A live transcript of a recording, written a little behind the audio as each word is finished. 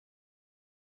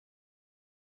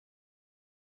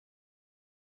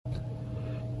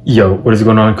Yo, what is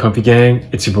going on, Comfy Gang?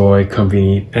 It's your boy,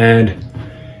 Comfy, and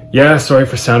yeah, sorry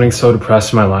for sounding so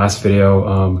depressed in my last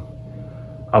video.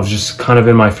 I was just kind of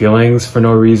in my feelings for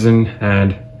no reason,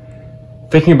 and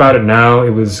thinking about it now,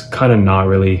 it was kind of not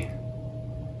really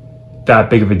that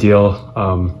big of a deal,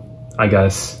 I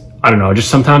guess. I don't know,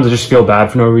 just sometimes I just feel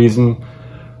bad for no reason,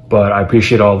 but I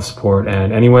appreciate all the support.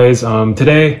 And anyways,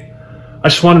 today, I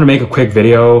just wanted to make a quick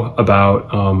video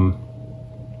about,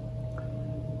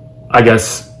 I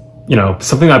guess, you know,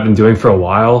 something I've been doing for a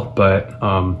while, but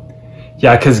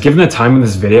yeah, because given the time in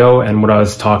this video and what I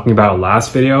was talking about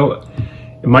last video,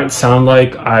 it might sound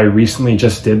like I recently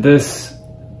just did this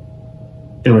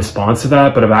in response to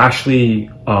that, but I've actually,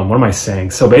 what am I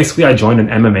saying? So basically I joined an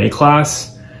MMA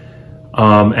class,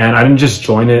 and I didn't just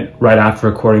join it right after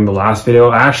recording the last video.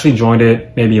 I actually joined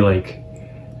it maybe like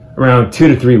around 2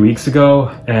 to 3 weeks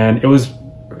ago, and it was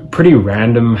pretty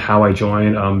random how I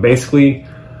joined. Basically,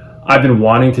 I've been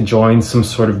wanting to join some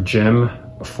sort of gym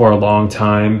for a long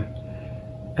time,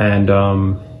 and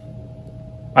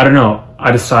I don't know,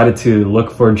 I decided to look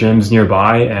for gyms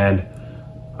nearby, and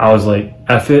I was like,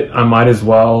 F it, I might as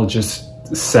well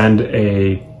just send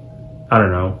a, I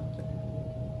don't know,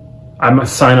 I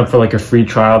must sign up for like a free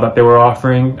trial that they were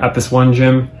offering at this one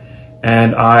gym,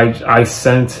 and I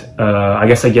sent, I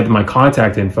guess I gave them my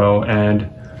contact info, and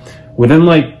within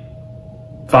like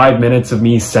 5 minutes of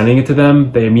me sending it to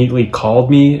them, they immediately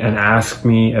called me and asked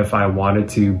me if I wanted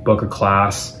to book a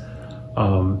class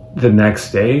the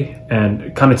next day. And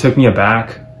it kind of took me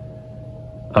aback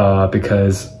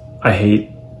because I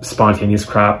hate spontaneous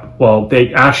crap. Well,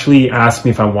 they actually asked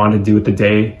me if I wanted to do it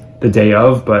the day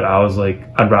of, but I was like,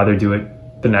 I'd rather do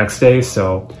it the next day.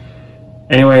 So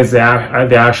anyways, they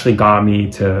actually got me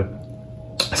to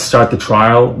start the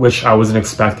trial, which I wasn't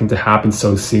expecting to happen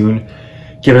so soon,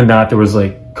 given that there was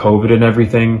like COVID and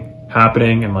everything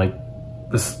happening and like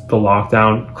the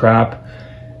lockdown crap.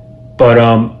 But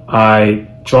I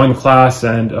joined the class,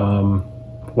 and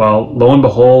well, lo and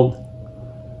behold,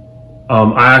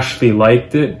 I actually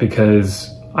liked it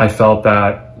because I felt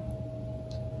that,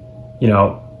 you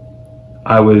know,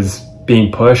 I was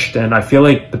being pushed, and I feel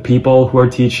like the people who are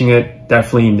teaching it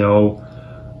definitely know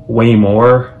way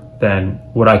more than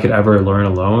what I could ever learn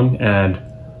alone. And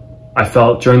I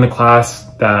felt during the class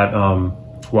that,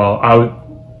 well,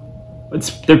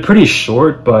 they're pretty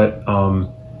short, but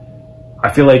I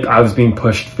feel like I was being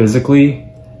pushed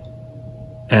physically,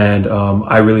 and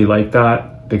I really like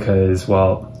that because,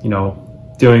 well, you know,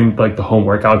 doing like the home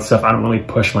workout stuff, I don't really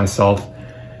push myself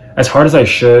as hard as I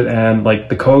should. And like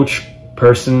the coach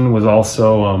person was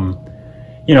also,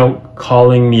 you know,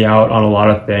 calling me out on a lot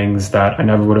of things that I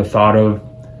never would have thought of.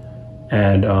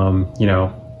 And, you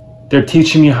know, they're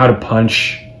teaching me how to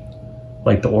punch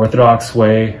like the orthodox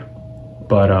way,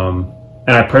 but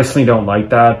and I personally don't like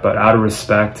that, but out of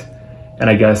respect and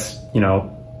I guess, you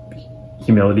know,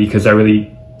 humility, because I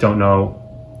really don't know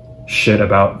shit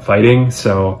about fighting,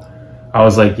 so I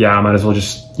was like, yeah, I might as well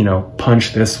just, you know,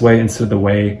 punch this way instead of the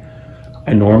way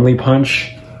I normally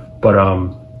punch. But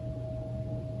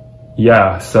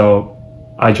yeah, so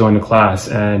I joined the class,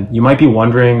 and you might be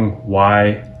wondering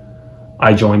why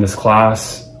I joined this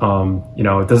class. You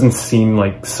know, it doesn't seem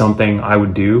like something I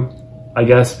would do, I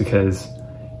guess, because,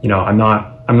 you know, I'm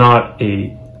not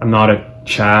a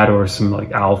Chad or some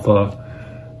like alpha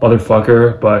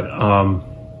motherfucker, but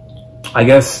I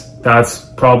guess that's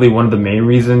probably one of the main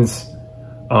reasons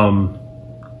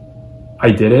I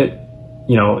did it.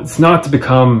 You know, it's not to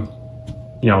become,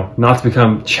 you know, not to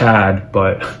become Chad,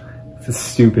 but it's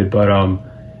stupid, but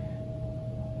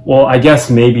well, I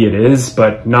guess maybe it is,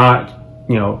 but not,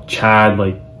 you know, Chad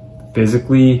like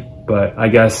physically, but I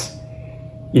guess,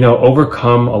 you know,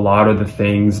 overcome a lot of the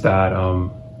things that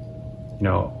you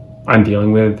know, I'm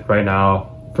dealing with right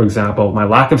now. For example, my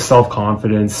lack of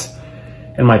self-confidence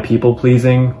and my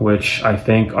people-pleasing, which I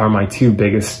think are my two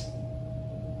biggest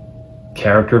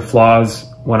character flaws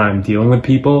when I'm dealing with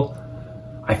people.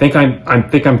 I think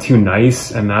I'm too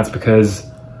nice, and that's because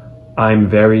I'm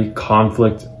very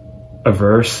conflict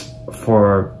averse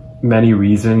for many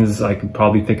reasons. I could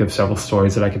probably think of several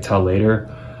stories that I could tell later,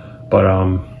 but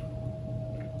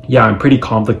yeah, I'm pretty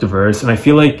conflict averse, and I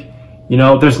feel like, you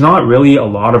know, there's not really a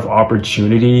lot of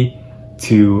opportunity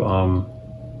to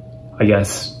I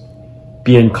guess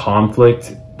be in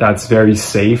conflict that's very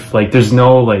safe. Like there's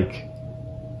no like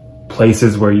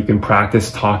places where you can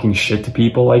practice talking shit to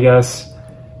people, I guess.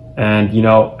 And, you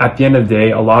know, at the end of the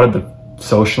day, a lot of the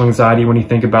social anxiety, when you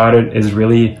think about it, is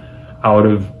really out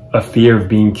of a fear of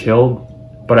being killed.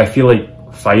 But I feel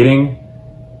like fighting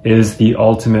is the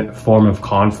ultimate form of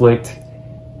conflict,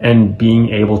 and being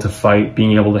able to fight,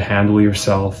 being able to handle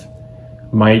yourself,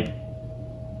 might,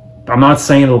 I'm not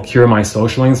saying it'll cure my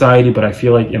social anxiety, but I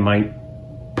feel like it might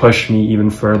push me even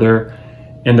further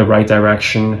in the right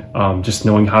direction. Just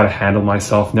knowing how to handle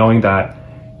myself, knowing that,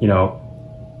 you know,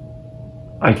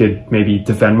 I could maybe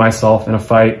defend myself in a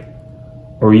fight,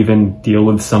 or even deal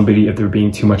with somebody if they're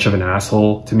being too much of an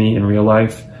asshole to me in real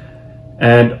life.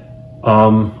 And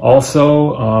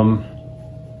also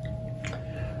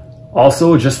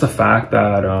just the fact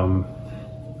that,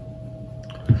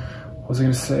 what was I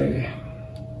gonna say?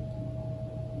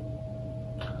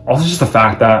 Also just the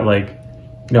fact that, like,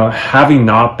 you know, having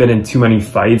not been in too many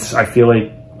fights, I feel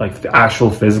like the actual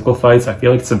physical fights, I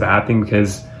feel like it's a bad thing,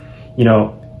 because, you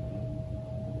know,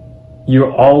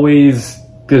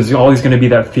 there's always going to be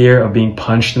that fear of being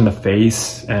punched in the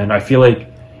face. And I feel like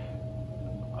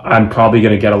I'm probably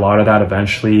going to get a lot of that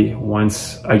eventually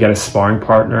once I get a sparring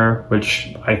partner,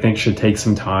 which I think should take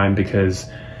some time, because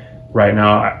right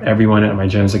now everyone at my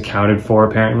gym is accounted for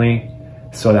apparently.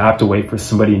 So I have to wait for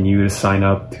somebody new to sign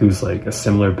up who's like a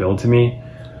similar build to me.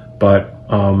 But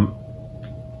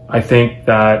I think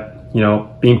that, you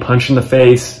know, being punched in the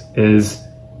face is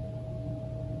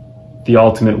the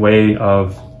ultimate way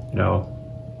of, you know,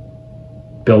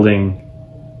 building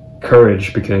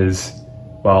courage, because,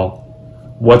 well,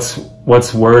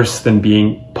 what's worse than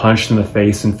being punched in the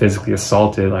face and physically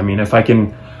assaulted? I mean, if I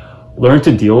can learn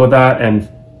to deal with that, and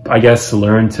I guess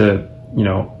learn to, you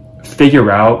know,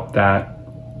 figure out that,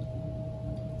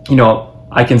 you know,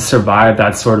 I can survive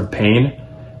that sort of pain,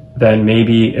 then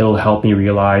maybe it'll help me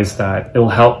realize that it'll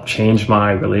help change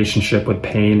my relationship with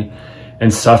pain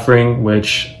and suffering,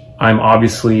 which I'm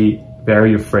obviously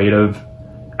very afraid of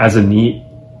as a NEET.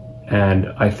 And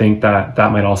I think that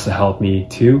that might also help me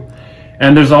too.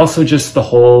 And there's also just the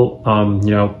whole,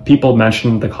 you know, people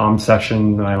mentioned in the comment section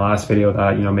in my last video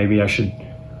that, you know, maybe I should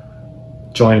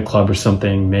join a club or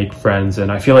something, make friends.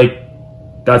 And I feel like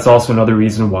that's also another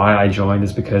reason why I joined,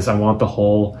 is because I want the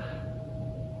whole,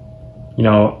 you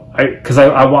know,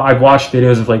 I've watched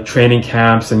videos of like training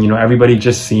camps, and, you know, everybody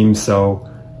just seems so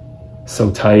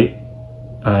tight.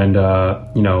 And,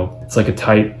 you know, it's like a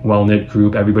tight, well-knit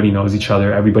group. Everybody knows each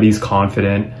other. Everybody's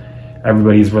confident.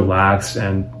 Everybody's relaxed.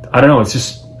 And I don't know, it's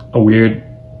just a weird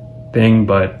thing,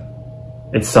 but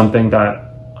it's something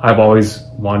that I've always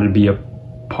wanted to be a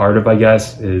part of, I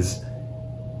guess, is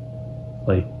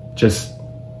like just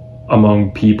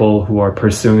among people who are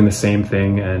pursuing the same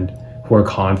thing and who are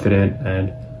confident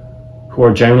and who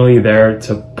are generally there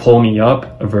to pull me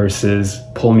up versus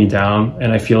pull me down.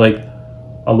 And I feel like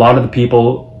a lot of the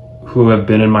people who have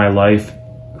been in my life,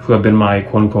 who have been my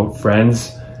quote unquote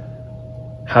friends,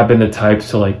 have been the types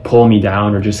to like pull me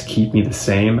down or just keep me the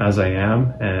same as I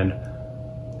am. And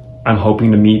I'm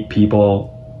hoping to meet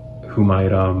people who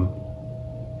might,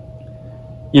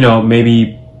 you know,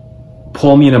 maybe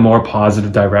pull me in a more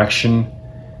positive direction.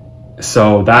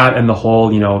 So that, and the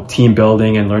whole, you know, team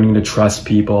building and learning to trust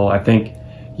people. I think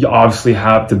you obviously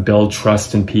have to build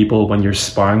trust in people when you're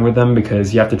sparring with them,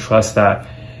 because you have to trust that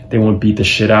they won't beat the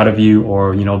shit out of you,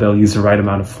 or, you know, they'll use the right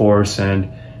amount of force.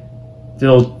 And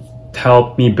they'll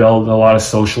help me build a lot of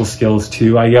social skills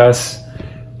too, I guess.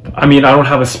 I mean, I don't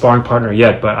have a sparring partner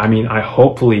yet, but I mean,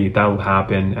 hopefully that will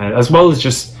happen. And as well as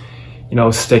just, you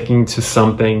know, sticking to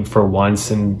something for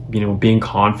once and, you know, being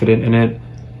confident in it.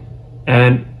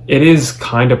 And it is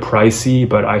kind of pricey,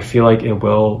 but I feel like it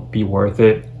will be worth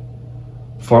it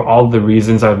for all the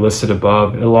reasons I've listed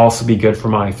above. It'll also be good for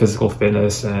my physical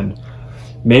fitness and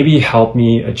maybe help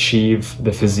me achieve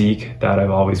the physique that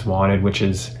I've always wanted, which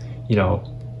is, you know,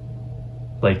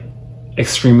 like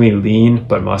extremely lean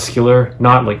but muscular,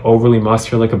 not like overly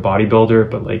muscular like a bodybuilder,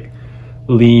 but like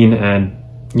lean and,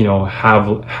 you know,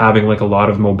 having like a lot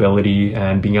of mobility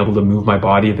and being able to move my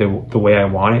body the way I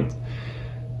want it.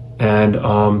 And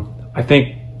I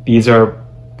think these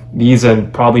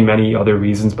and probably many other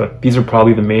reasons, but these are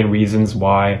probably the main reasons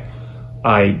why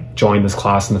I joined this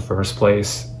class in the first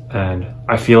place. And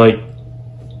I feel like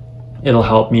it'll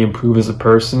help me improve as a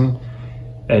person.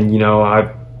 And, you know,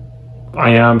 I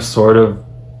am sort of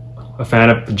a fan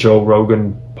of the Joe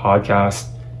Rogan podcast,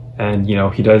 and, you know,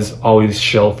 he does always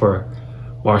shill for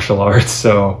martial arts.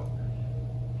 So,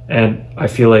 and I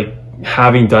feel like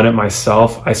having done it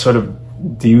myself, I sort of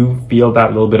do feel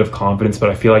that little bit of confidence, but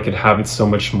I feel like I could have it so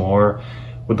much more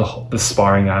with the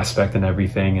sparring aspect and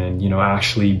everything, and, you know,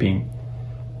 actually being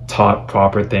taught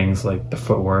proper things like the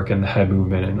footwork and the head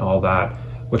movement and all that,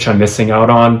 which I'm missing out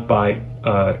on by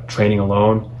training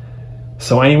alone.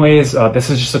 So anyways,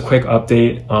 this is just a quick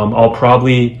update. I'll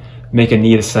probably make a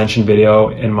NEET Ascension video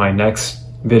in my next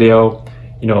video,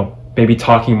 you know, maybe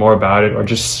talking more about it or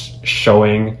just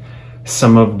showing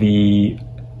some of the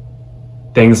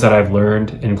things that I've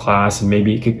learned in class, and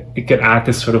maybe it could act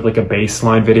as sort of like a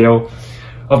baseline video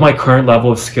of my current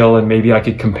level of skill, and maybe I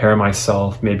could compare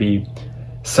myself maybe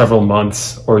several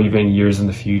months or even years in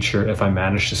the future if I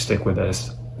manage to stick with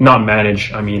this. Not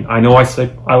manage, I mean, I know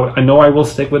I will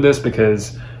stick with this,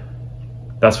 because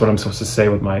that's what I'm supposed to say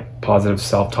with my positive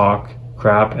self-talk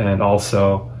crap, and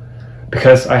also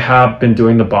because I have been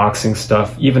doing the boxing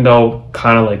stuff, even though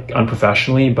kind of like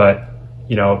unprofessionally, but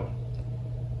you know,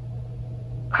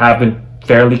 I have been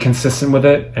fairly consistent with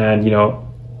it. And you know,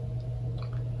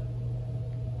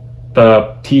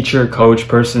 the teacher, coach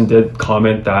person did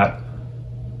comment that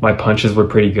my punches were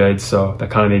pretty good, so that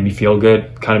kind of made me feel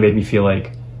good. Kind of made me feel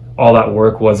like all that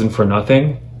work wasn't for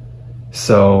nothing.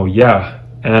 So yeah,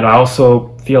 and I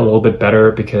also feel a little bit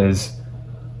better because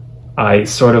I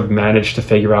sort of managed to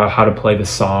figure out how to play the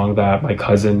song that my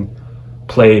cousin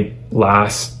played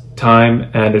last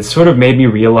time, and it sort of made me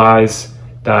realize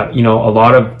that, you know, a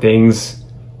lot of things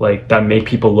like that make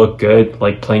people look good,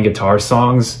 like playing guitar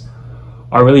songs,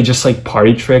 are really just like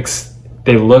party tricks.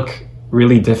 They look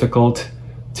really difficult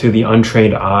to the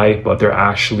untrained eye, but they're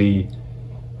actually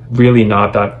really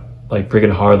not that like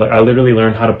friggin' hard. Like I literally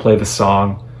learned how to play the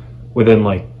song within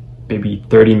like maybe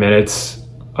 30 minutes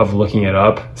of looking it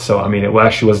up. So I mean, it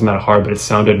actually wasn't that hard, but it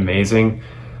sounded amazing.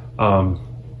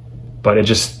 But it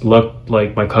just looked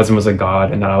like my cousin was a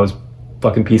god and that I was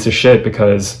fucking piece of shit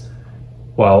because,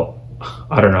 well,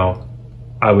 I don't know,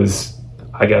 I was,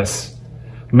 I guess,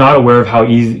 not aware of how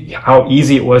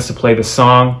easy it was to play the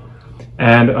song.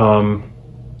 And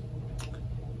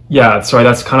yeah, sorry,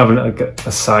 that's kind of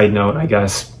a side note, I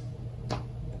guess.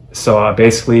 So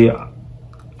basically,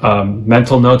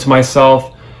 mental note to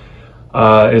myself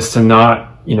is to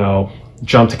not, you know,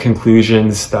 jump to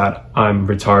conclusions that I'm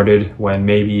retarded when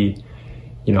maybe,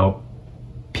 you know,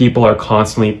 people are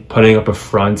constantly putting up a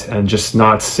front and just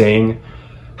not saying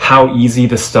how easy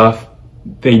the stuff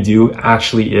they do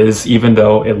actually is, even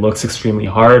though it looks extremely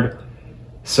hard.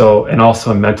 So, and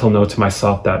also a mental note to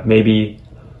myself that maybe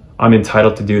I'm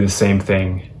entitled to do the same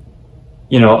thing,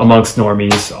 you know, amongst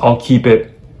normies. I'll keep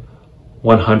it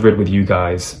 100 with you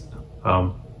guys.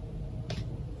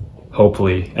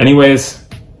 Hopefully. Anyways,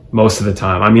 most of the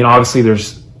time. I mean, obviously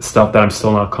there's stuff that I'm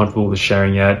still not comfortable with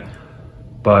sharing yet,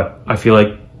 but I feel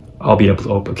like I'll be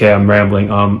okay, I'm rambling.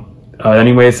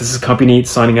 Anyways, this is Company NEET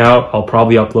signing out. I'll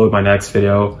probably upload my next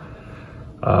video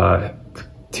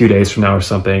 2 days from now or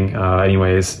something.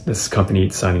 Anyways, this is Company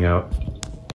NEET signing out.